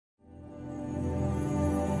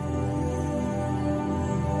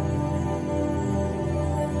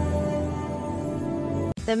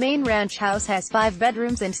The main ranch house has 5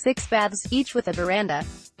 bedrooms and 6 baths, each with a veranda.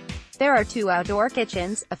 There are 2 outdoor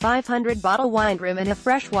kitchens, a 500-bottle wine room and a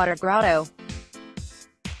freshwater grotto.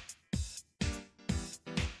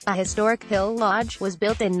 A historic hill lodge was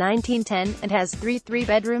built in 1910, and has 3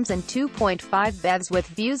 bedrooms and 2.5 baths with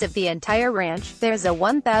views of the entire ranch. There's a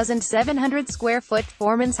 1,700 square foot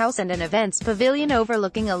foreman's house and an events pavilion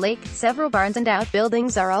overlooking a lake. Several barns and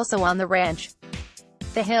outbuildings are also on the ranch.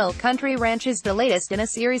 The Hill Country Ranch is the latest in a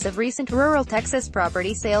series of recent rural Texas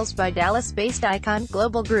property sales by Dallas-based Icon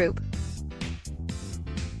Global Group.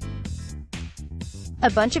 A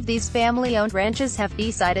bunch of these family-owned ranches have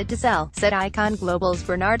decided to sell, said Icon Global's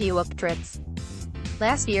Bernard Uechtritz.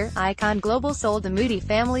 Last year, Icon Global sold the Moody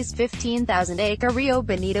family's 15,000-acre Rio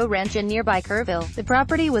Bonito ranch in nearby Kerrville. The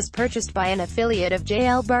property was purchased by an affiliate of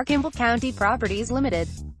J.L. Barr Kimball County Properties Limited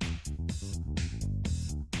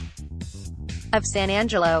of San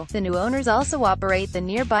Angelo. The new owners also operate the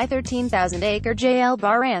nearby 13,000-acre J.L.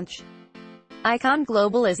 Barr Ranch. Icon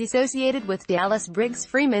Global is associated with Dallas Briggs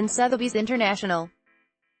Freeman Sotheby's International.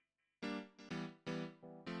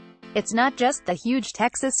 It's not just the huge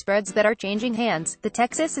Texas spreads that are changing hands. The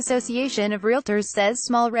Texas Association of Realtors says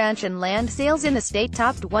small ranch and land sales in the state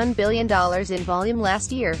topped $1 billion in volume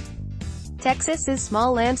last year. Texas's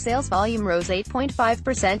small land sales volume rose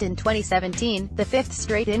 8.5% in 2017, the 5th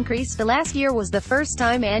straight increase. The last year was the first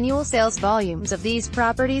time annual sales volumes of these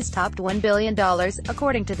properties topped $1 billion,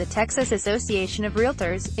 according to the Texas Association of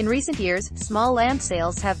Realtors. In recent years, small land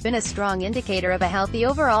sales have been a strong indicator of a healthy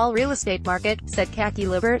overall real estate market, said Kaki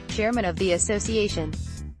Libert, chairman of the association.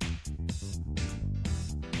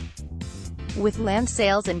 With land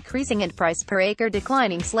sales increasing and price per acre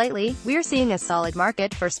declining slightly, we're seeing a solid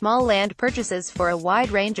market for small land purchases for a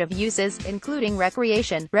wide range of uses, including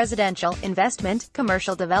recreation, residential, investment,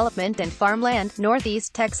 commercial development and farmland.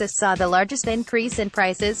 Northeast Texas saw the largest increase in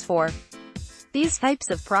prices for these types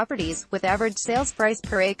of properties, with average sales price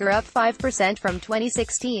per acre up 5% from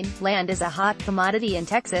 2016. Land is a hot commodity in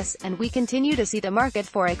Texas, and we continue to see the market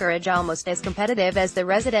for acreage almost as competitive as the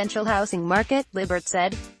residential housing market, Libert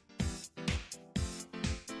said.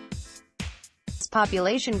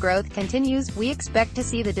 Population growth continues, we expect to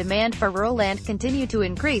see the demand for rural land continue to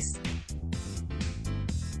increase.